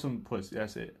just want some pussy.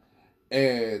 That's it.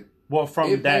 And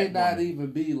it may not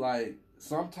even be like,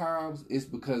 sometimes it's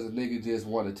because a nigga just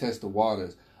want to test the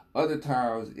waters. Other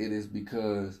times it is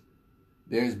because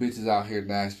there's bitches out here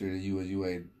nastier than you and you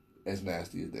ain't as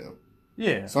nasty as them.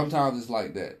 Yeah. Sometimes it's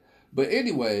like that. But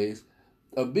anyways,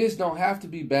 a bitch don't have to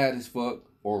be bad as fuck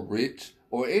or rich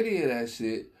or any of that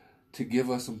shit to give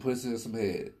us some pussy and some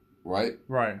head. Right?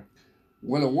 Right.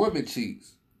 When a woman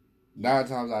cheats, 9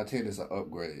 times out of 10 it's an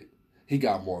upgrade. He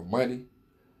got more money.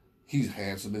 He's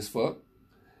handsome as fuck.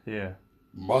 Yeah.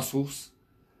 Muscles.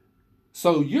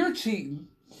 So you're cheating.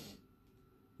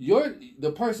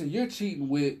 The person you're cheating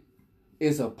with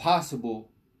is a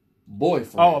possible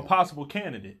boyfriend. Oh, a possible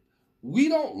candidate. We're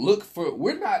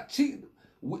not cheating.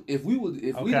 If we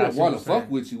didn't want to fuck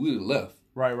with you, we'd have left.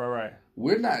 Right.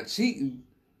 We're not cheating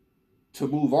to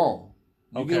move on.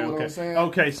 You get what I'm saying?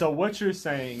 Okay, so what you're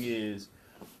saying is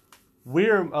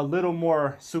we're a little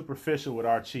more superficial with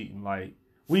our cheating. Like,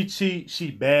 we cheat,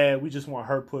 she bad, we just want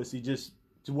her pussy, just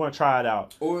want to try it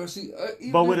out. Or she,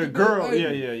 but with a girl,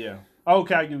 yeah.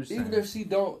 Okay, I get what you're saying. Even if she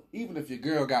don't, even if your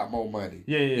girl got more money,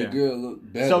 yeah, your girl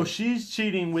look better. So she's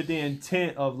cheating with the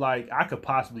intent of like, I could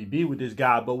possibly be with this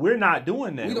guy, but we're not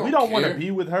doing that. We don't want to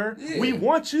be with her. Yeah. We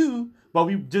want you, but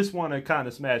we just want to kind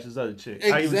of smash this other chick.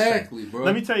 Exactly, bro.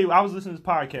 Let me tell you, I was listening to this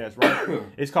podcast, right?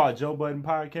 It's called Joe Budden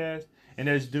Podcast, and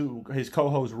there's dude, his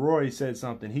co-host Roy said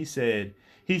something. He said,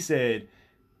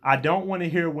 I don't want to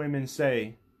hear women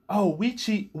say, oh, we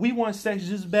cheat. We want sex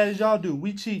just as bad as y'all do.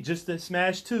 We cheat just to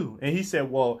smash too. And he said,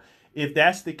 well, if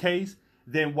that's the case,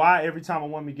 then why every time a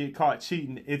woman get caught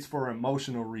cheating, it's for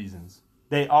emotional reasons?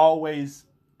 They always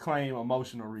claim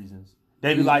emotional reasons.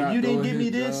 They be like, you didn't give me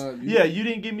this. Yeah, you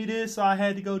didn't give me this, so I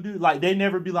had to go do it. Like, they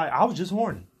never be like, I was just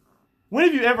horny. When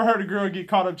have you ever heard a girl get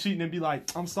caught up cheating and be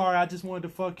like, I'm sorry, I just wanted to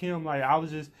fuck him. Like, I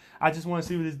just want to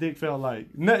see what his dick felt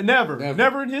like.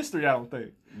 Never in history, I don't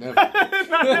think. Never.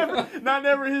 not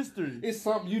never in history. It's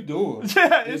something you doing.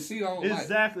 Yeah,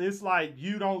 exactly. It's like,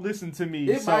 you don't listen to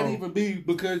me. It might even be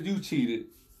because you cheated.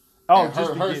 Oh,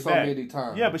 just her so many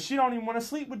times. Yeah, but she don't even want to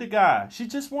sleep with the guy. She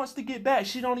just wants to get back.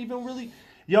 She don't even really.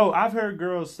 Yo, I've heard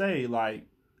girls say like,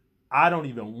 I don't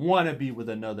even want to be with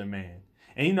another man.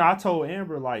 And I told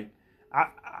Amber like,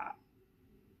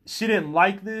 she didn't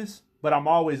like this, but I'm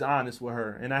always honest with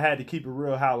her, and I had to keep it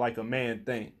real how like a man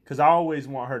think, because I always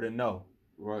want her to know.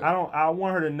 Right. I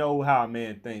want her to know how a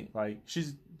man think. Like,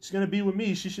 she's gonna be with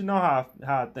me, she should know how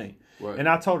I think. Right. And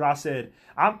I told her, I said,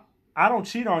 I don't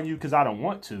cheat on you because I don't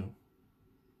want to.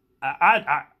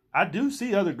 I do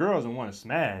see other girls and want to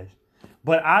smash,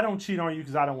 but I don't cheat on you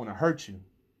because I don't want to hurt you.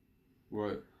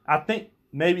 Right. I think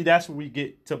maybe that's where we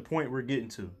get to the point we're getting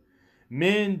to.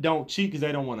 Men don't cheat because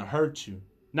they don't want to hurt you.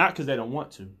 Not because they don't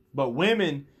want to. But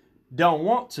women don't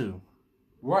want to.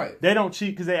 Right. They don't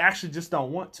cheat because they actually just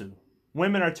don't want to.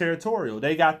 Women are territorial.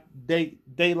 They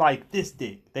like this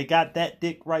dick. They got that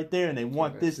dick right there and they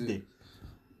want this dick.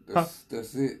 That's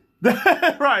it.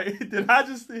 Right. Did I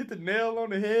just hit the nail on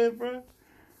the head, bro?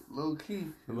 Low key.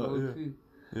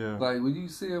 Yeah. Like, when you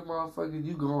see a motherfucker,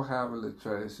 you gonna have an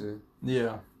attraction.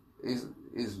 Yeah.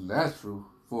 It's natural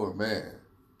for a man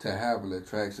to have an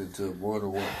attraction to more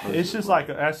than one person. It's just like,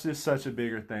 that's just such a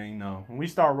bigger thing, though. When we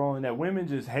start rolling that, women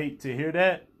just hate to hear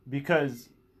that, because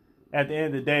at the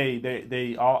end of the day,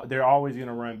 they're always going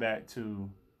to run back to,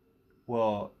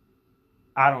 well,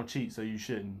 I don't cheat, so you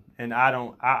shouldn't. And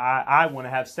I want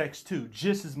to have sex too,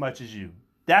 just as much as you.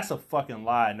 That's a fucking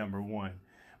lie, number one.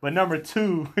 But number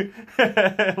two,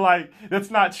 like, that's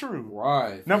not true.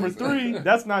 Right. Number three,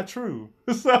 that's not true.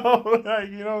 So, like,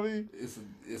 you know what I mean?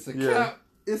 It's a cap.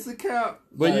 It's a cap.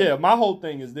 But yeah, my whole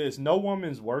thing is this. No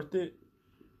woman's worth it,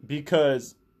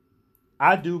 because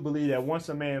I do believe that once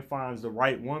a man finds the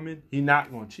right woman, he's not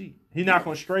going to cheat. He's not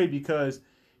going to stray because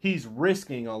he's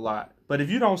risking a lot. But if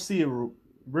you don't see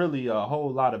really a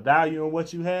whole lot of value in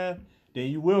what you have, then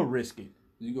you will risk it.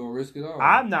 You going to risk it all.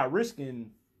 I'm not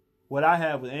risking what I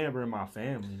have with Amber and my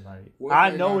family. Like, I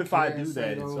know if I do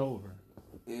that, it's over.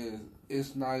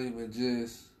 It's not even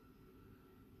just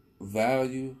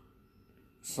value.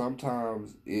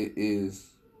 Sometimes it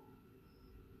is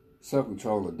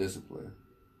self-control and discipline.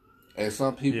 And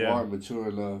some people aren't mature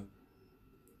enough.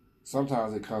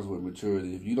 Sometimes it comes with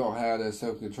maturity. If you don't have that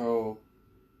self-control,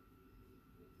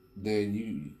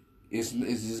 then it's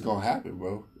just gonna happen,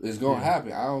 bro. It's gonna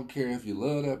happen. I don't care if you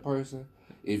love that person,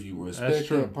 if you respect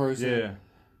that person. Yeah.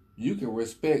 You can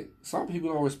respect. Some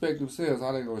people don't respect themselves.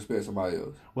 How they gonna respect somebody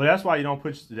else? Well, that's why you don't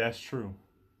that's true.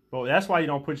 But that's why you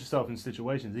don't put yourself in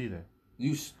situations either.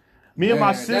 Me and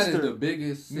my sister. That is the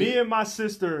biggest. Me and my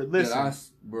sister. Listen,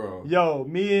 bro. Yo,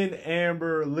 me and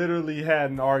Amber literally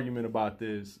had an argument about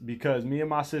this, because me and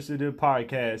my sister did a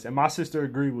podcast, and my sister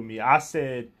agreed with me. I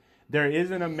said there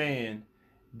isn't a man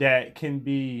that can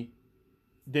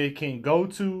go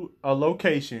to a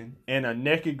location and a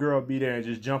naked girl be there and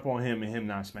just jump on him and him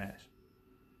not smash.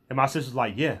 And my sister's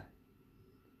like, yeah.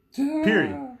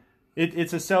 Period.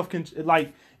 It's a self-control.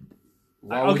 Like,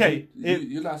 okay.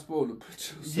 You're not supposed to put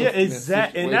yourself yeah,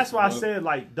 exactly. And that's why I said,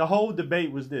 like, the whole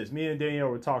debate was this. Me and Danielle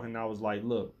were talking, and I was like,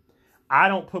 look, I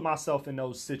don't put myself in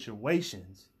those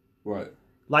situations. Right.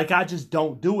 Like, I just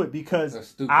don't do it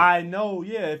because I know,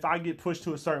 if I get pushed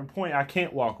to a certain point, I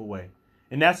can't walk away.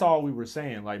 And that's all we were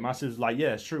saying. Like, my sister's like,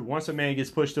 yeah, it's true. Once a man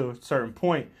gets pushed to a certain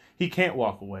point, he can't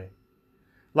walk away.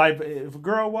 Like, if a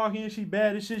girl walk in, she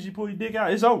bad as shit, she pull your dick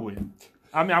out, it's over with.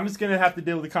 I mean, I'm just gonna have to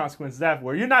deal with the consequences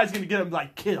afterward. You're not just gonna get up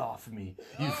like, "Get off of me,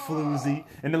 you floozy,"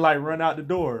 and then like run out the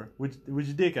door with your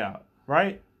dick out,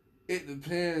 right? It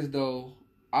depends, though.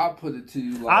 I put it to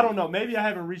you like, I don't know. Maybe I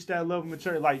haven't reached that level of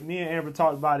maturity. Like me and Amber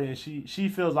talked about it, and she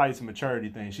feels like it's a maturity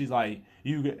thing. She's like,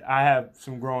 I have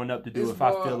some growing up to do if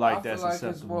I feel like that's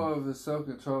acceptable. It's more of a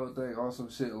self-control thing on some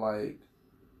shit like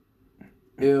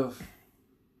if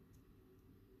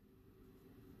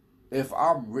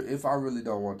I really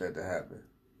don't want that to happen.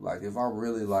 Like if I'm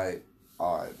really like,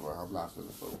 all right, bro, I'm not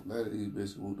finna fuck with none of these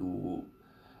bitches. Woo.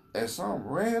 And some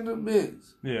random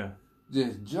bitch,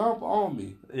 just jump on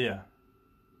me. Yeah.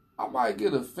 I might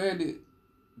get offended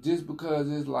just because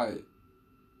it's like,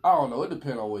 I don't know. It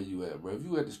depends on where you at, bro. If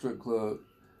you at the strip club,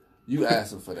 you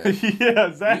asking for that. Yeah,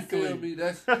 exactly. You feel me?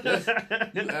 That's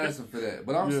you asking for that.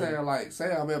 But I'm saying, like,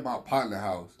 say I'm at my partner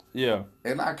house. Yeah.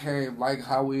 And I came, like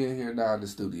how we in here now in the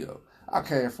studio. I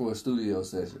came for a studio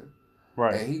session.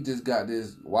 Right. And he just got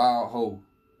this wild hoe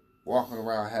walking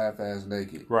around half-ass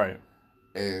naked. Right.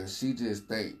 And she just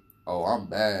think, oh, I'm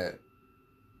bad.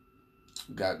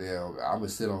 Goddamn, I'm gonna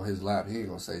sit on his lap. He ain't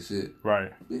gonna say shit.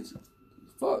 Right. Bitch,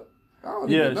 fuck. I don't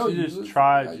even know she you. just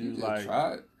tried you just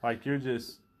like you're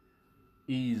just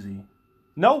easy.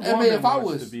 No woman if I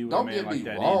wants was, to be with don't a man get like me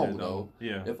that wrong either, though.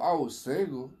 Yeah. If I was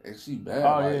single and she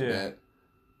bad that,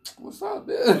 what's up,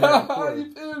 man? Yeah,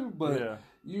 you feel me? But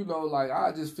you know, like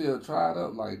I just feel tried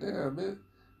up. Like, damn, man,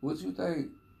 what you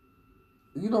think?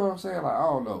 You know what I'm saying? Like, I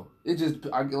don't know. It just,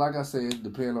 like I said, it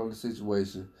depends on the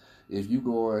situation. If you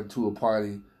going to a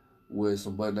party with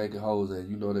some butt naked hoes and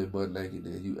you know they butt naked,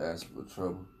 then you ask for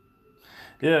trouble.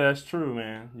 Yeah, that's true,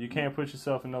 man. You can't put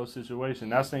yourself in those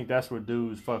situations. I think that's where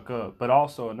dudes fuck up. But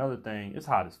also another thing, it's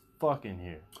hot as fuck in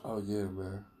here. Oh yeah,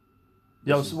 man.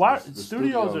 Yo, so why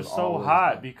studios are so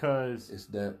hot because it's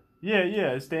that. Yeah,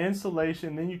 it's the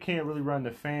insulation. Then you can't really run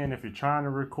the fan if you're trying to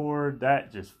record.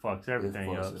 That just fucks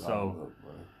everything up. So,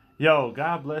 yo,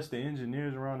 God bless the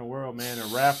engineers around the world, man,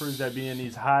 and rappers that be in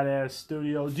these hot ass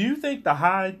studios. Do you think the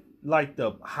high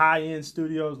end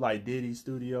studios, like Diddy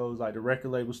Studios, like the record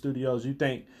label studios, you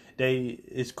think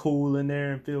it's cool in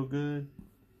there and feel good?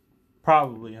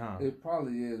 Probably, huh? It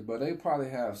probably is, but they probably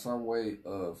have some way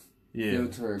of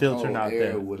filtering cold out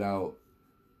air there without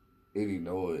any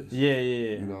noise. Yeah.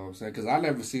 You know what I'm saying? Because I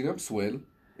never see them sweating.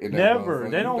 Never.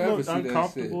 They don't look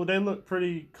uncomfortable. They look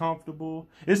pretty comfortable.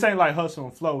 This ain't like Hustle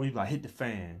and Flow. He's like, hit the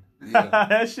fan. Yeah.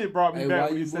 That shit brought me back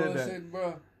when you said that.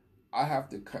 Bro, I have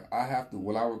to,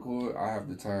 when I record, I have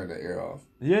to turn the air off.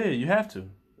 Yeah, you have to.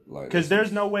 Because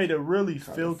there's no way to really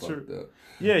filter.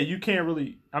 Yeah, you can't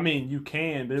really. I mean, you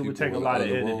can, but it would take a lot of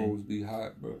editing. Rooms be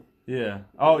hot, bro. Yeah.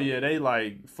 Oh yeah, they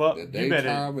like fuck. You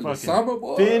better fucking summer,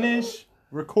 boy. Finish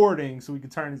recording so we can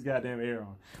turn this goddamn air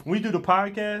on. When we do the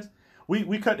podcast,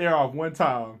 we cut the air off one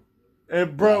time.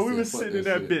 And bro, we was sitting in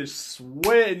that bitch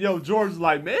sweating. Yo, George was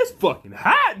like, man, it's fucking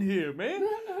hot in here, man.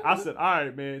 I said, all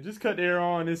right, man, just cut the air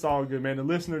on. It's all good, man. The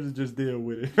listeners will just deal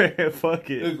with it, man. Fuck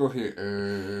it. Let's go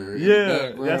here.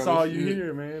 Yeah, that's all you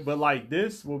hear, man. But like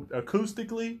this,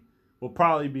 acoustically, will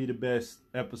probably be the best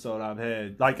episode I've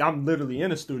had. Like, I'm literally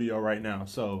in a studio right now,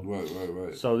 so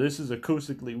right. So this is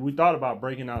acoustically. We thought about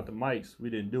breaking out the mics.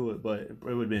 We didn't do it, but it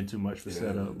would have been too much for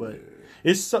setup. But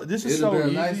this is so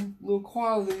easy. Nice little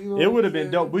quality. You know it would have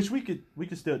been dope, which we could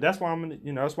still. That's why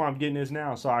that's why I'm getting this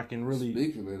now, so I can really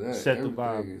set the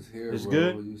vibe. It's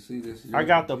good. You see this? I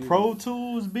got the Pro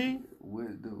Tools B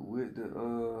with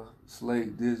the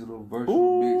Slate Digital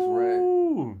Virtual Mix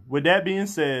Rack. With that being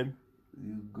said.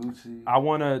 You Gucci. I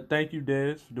want to thank you,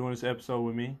 Des, for doing this episode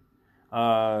with me.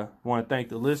 Want to thank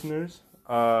the listeners.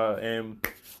 And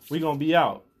we're going to be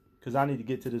out because I need to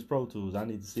get to this Pro Tools. I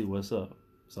need to see what's up.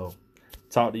 So,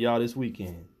 talk to y'all this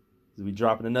weekend. We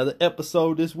dropping another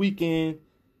episode this weekend,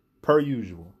 per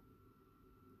usual.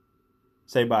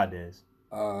 Say bye, Des.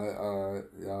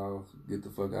 Y'all get the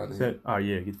fuck out of here. Oh,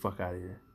 yeah, get the fuck out of here.